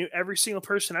like I knew every single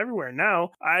person everywhere.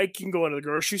 Now I can go into the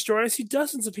grocery store and I see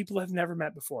dozens of people I've never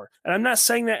met before. And I'm not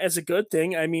saying that as a good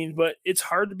thing. I mean, but it's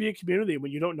hard to be a community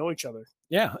when you don't know each other.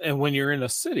 Yeah, and when you're in a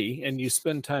city and you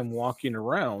spend time walking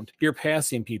around, you're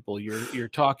passing people, you're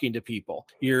talking to people,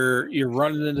 you're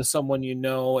running into someone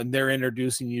and they're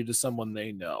introducing you to someone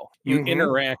they know. You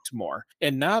interact more,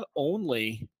 and not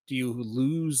only do you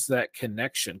lose that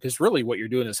connection, because really what you're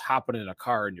doing is hopping in a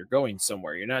car and you're going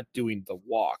somewhere. You're not doing the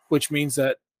walk, which means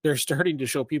that they're starting to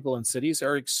show people in cities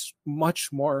are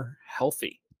much more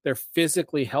healthy. They're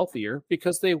physically healthier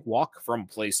because they walk from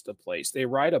place to place. They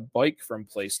ride a bike from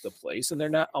place to place, and they're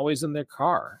not always in their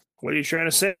car. What are you trying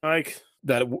to say, Mike?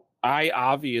 That I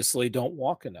obviously don't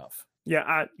walk enough. Yeah,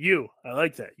 I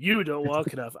like that. You don't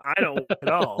walk enough. I don't at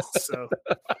all. So,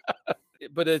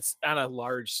 but it's on a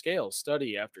large scale,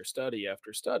 study after study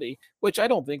after study, which I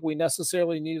don't think we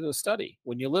necessarily need to study.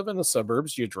 When you live in the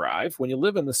suburbs, you drive. When you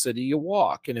live in the city, you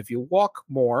walk. And if you walk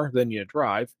more than you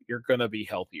drive, you're going to be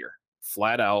healthier.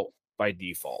 Flat out by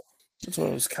default. It's one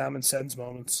of those common sense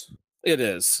moments. It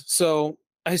is. So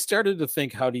I started to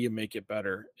think, how do you make it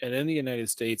better? And in the United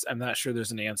States, I'm not sure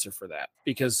there's an answer for that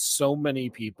because so many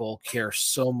people care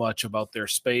so much about their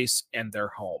space and their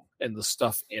home and the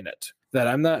stuff in it that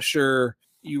I'm not sure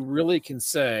you really can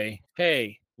say,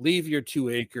 hey, leave your 2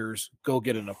 acres, go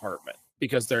get an apartment,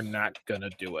 because they're not going to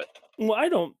do it. Well, I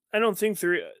don't think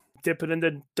they're dipping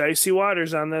into dicey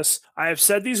waters on this. I have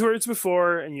said these words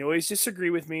before, and you always disagree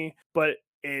with me, but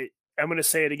I'm going to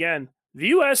say it again. The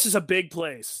U.S. is a big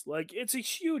place. Like, it's a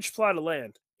huge plot of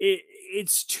land.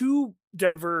 It's too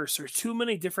diverse, or too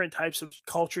many different types of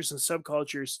cultures and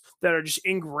subcultures that are just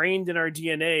ingrained in our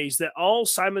DNAs that all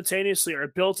simultaneously are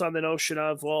built on the notion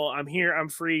of, well, I'm here, I'm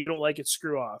free, you don't like it,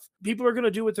 screw off. People are going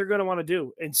to do what they're going to want to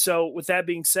do. And so with that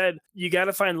being said, you got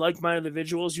to find like-minded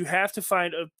individuals. You have to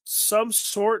find some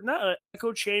sort, not an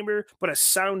echo chamber, but a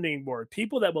sounding board.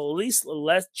 People that will at least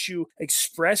let you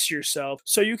express yourself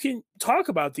so you can talk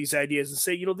about these ideas and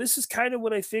say, this is kind of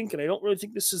what I think, and I don't really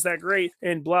think this is that great,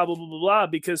 and blah, blah, blah, blah, blah,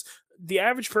 because the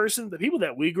average person, the people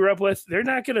that we grew up with, they're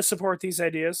not going to support these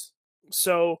ideas.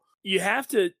 So you have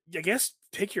to, I guess,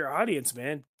 pick your audience,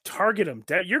 man. Target them.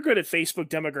 You're good at Facebook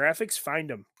demographics. Find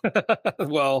them.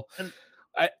 Well,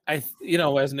 I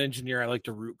as an engineer, I like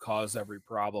to root cause every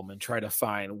problem and try to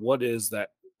find what is that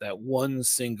one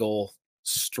single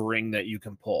string that you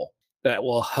can pull that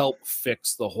will help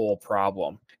fix the whole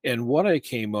problem. And what I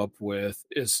came up with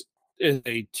is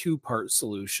a 2-part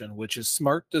solution, which is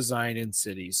smart design in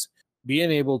cities.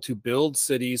 Being able to build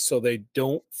cities so they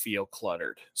don't feel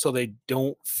cluttered, so they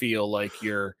don't feel like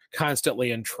you're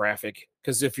constantly in traffic.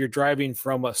 Because if you're driving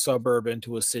from a suburb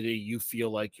into a city, you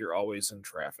feel like you're always in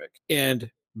traffic.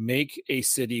 And make a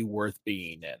city worth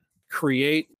being in.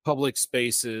 Create public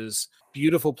spaces,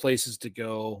 beautiful places to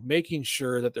go, making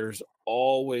sure that there's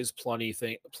always plenty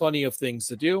of things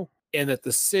to do, and that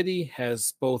the city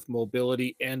has both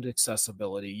mobility and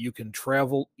accessibility. You can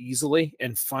travel easily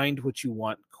and find what you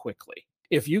want quickly.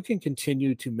 If you can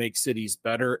continue to make cities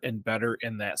better and better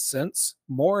in that sense,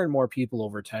 more and more people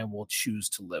over time will choose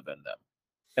to live in them.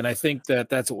 And I think that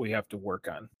that's what we have to work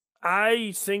on.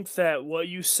 I think that what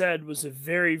you said was a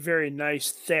very, very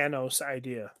nice Thanos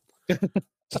idea.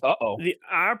 Uh-oh. The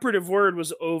operative word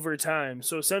was over time.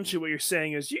 So essentially what you're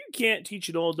saying is you can't teach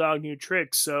an old dog new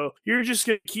tricks. So you're just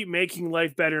going to keep making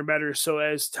life better and better. So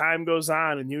as time goes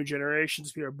on and new generations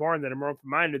of people are born that are more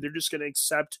open-minded, they're just going to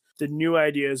accept the new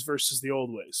ideas versus the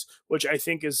old ways, which I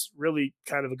think is really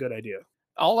kind of a good idea.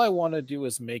 All I want to do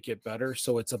is make it better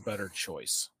so it's a better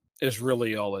choice. Is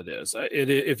really all it is.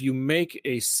 If you make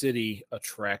a city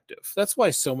attractive, that's why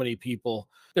so many people,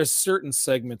 there's certain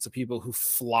segments of people who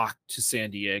flock to San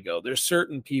Diego. There's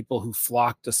certain people who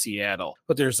flock to Seattle,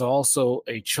 but there's also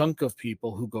a chunk of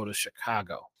people who go to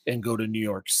Chicago and go to New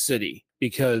York City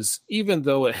because even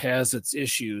though it has its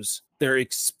issues, they're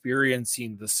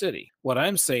experiencing the city. What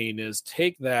I'm saying is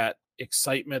take that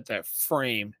excitement, that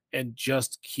frame, and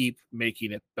just keep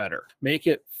making it better. Make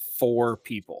it for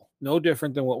people. No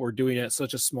different than what we're doing at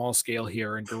such a small scale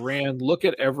here in Durand. Look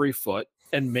at every foot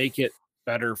and make it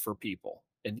better for people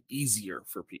and easier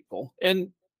for people.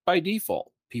 And by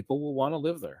default, people will want to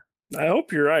live there. I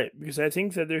hope you're right, because I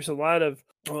think that there's a lot of,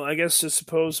 well, I guess I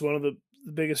suppose one of the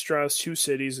biggest draws to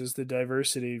cities is the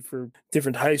diversity for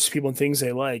different types of people and things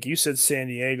they like. You said San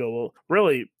Diego. Well,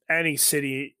 really, any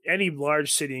city, any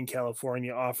large city in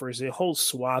California offers a whole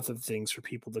swath of things for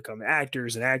people to come.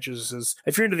 Actors and actresses.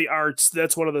 If you're into the arts,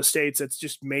 that's one of the states that's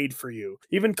just made for you.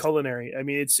 Even culinary. I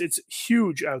mean, it's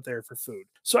huge out there for food.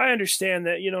 So I understand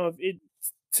that,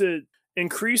 to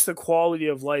increase the quality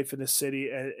of life in the city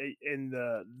and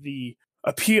the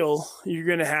appeal, you're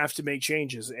going to have to make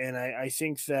changes. And I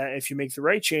think that if you make the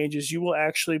right changes, you will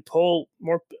actually pull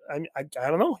more. I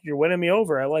don't know. You're winning me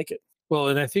over. I like it. Well,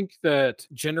 and I think that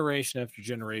generation after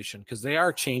generation, because they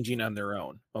are changing on their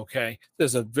own, okay?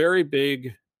 There's a very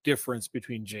big difference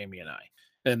between Jamie and I.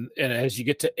 And as you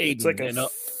get to Aiden... It's like a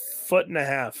foot and a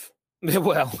half.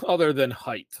 Well, other than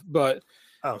height. But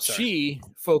sorry. She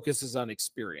focuses on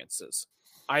experiences.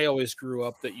 I always grew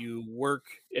up that you work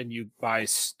and you buy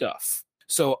stuff.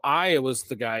 So I was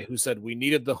the guy who said we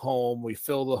needed the home, we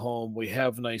fill the home, we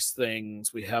have nice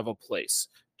things, we have a place.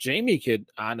 Jamie could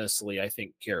honestly, I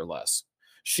think, care less.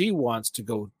 She wants to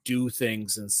go do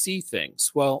things and see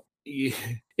things. Well,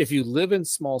 if you live in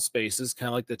small spaces, kind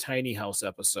of like the tiny house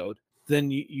episode,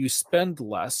 then you spend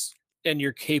less and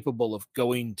you're capable of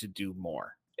going to do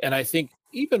more. And I think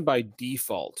even by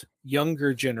default,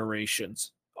 younger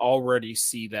generations already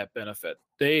see that benefit.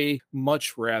 They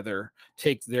much rather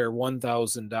take their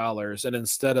 $1,000 and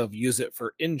instead of use it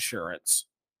for insurance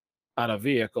on a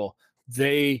vehicle,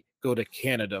 they go to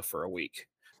Canada for a week.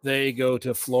 They go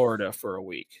to Florida for a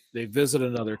week. They visit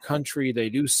another country. They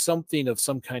do something of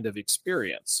some kind of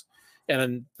experience.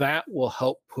 And that will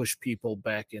help push people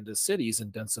back into cities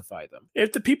and densify them.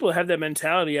 If the people have that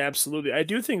mentality, absolutely. I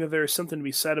do think that there is something to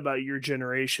be said about your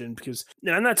generation, because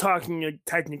and I'm not talking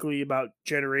technically about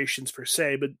generations per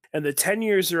se, but in the 10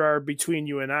 years there are between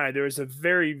you and I, there is a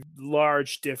very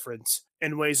large difference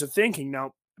in ways of thinking.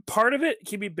 Now, part of it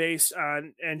can be based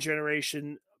on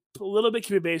generation, a little bit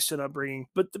can be based on upbringing,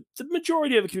 but the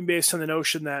majority of it can be based on the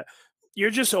notion that you're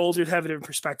just older to have a different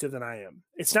perspective than I am.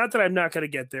 It's not that I'm not going to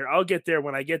get there. I'll get there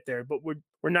when I get there, but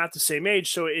we're not the same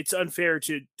age. So it's unfair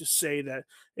to say that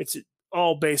it's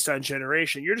all based on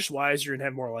generation. You're just wiser and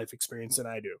have more life experience than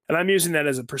I do. And I'm using that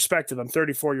as a perspective. I'm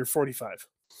 34, you're 45.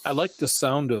 I like the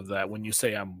sound of that when you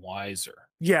say I'm wiser.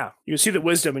 Yeah. You see the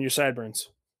wisdom in your sideburns.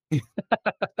 Is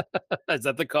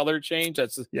that the color change?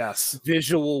 That's yes.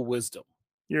 Visual wisdom.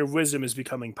 Your wisdom is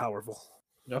becoming powerful.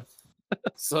 Yep.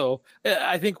 So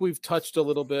I think we've touched a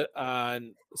little bit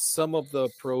on some of the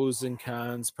pros and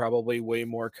cons, probably way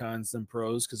more cons than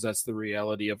pros, because that's the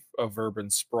reality of urban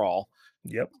sprawl.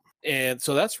 Yep. And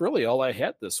so that's really all I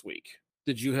had this week.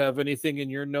 Did you have anything in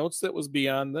your notes that was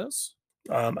beyond this?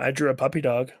 I drew a puppy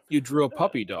dog. You drew a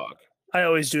puppy dog. I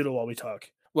always doodle while we talk.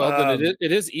 Well, then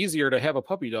it is easier to have a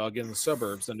puppy dog in the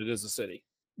suburbs than it is a city.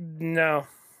 No.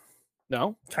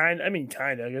 No? Kind of.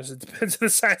 I guess it depends on the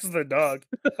size of the dog.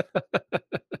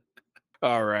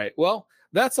 All right. Well,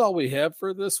 that's all we have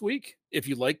for this week. If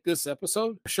you like this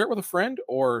episode, share it with a friend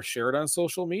or share it on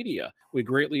social media. We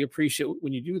greatly appreciate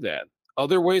when you do that.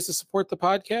 Other ways to support the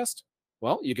podcast?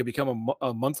 Well, you can become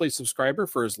a monthly subscriber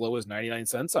for as low as 99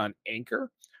 cents on Anchor,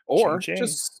 or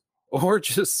just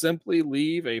simply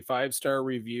leave a 5-star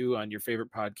review on your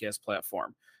favorite podcast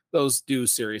platform. Those do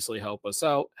seriously help us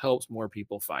out, helps more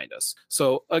people find us.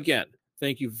 So again,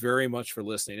 thank you very much for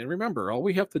listening. And remember, all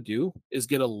we have to do is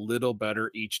get a little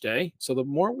better each day. So the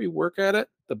more we work at it,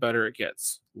 the better it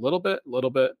gets. Little bit,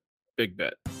 big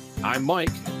bit. I'm Mike.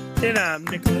 And I'm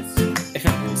Nicholas.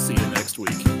 And we'll see you next week.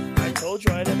 I told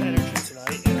you I'd have energy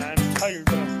tonight, and I'm tired,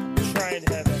 but I'm trying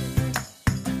to have energy.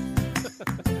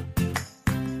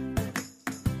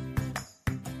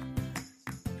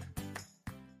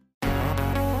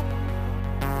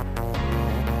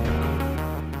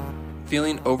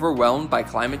 Feeling overwhelmed by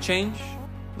climate change?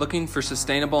 Looking for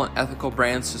sustainable and ethical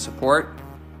brands to support?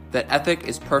 Then Ethic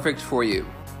is perfect for you.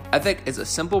 Ethic is a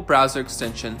simple browser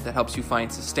extension that helps you find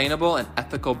sustainable and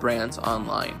ethical brands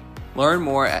online. Learn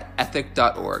more at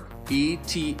ethyk.org,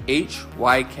 ethyk.org.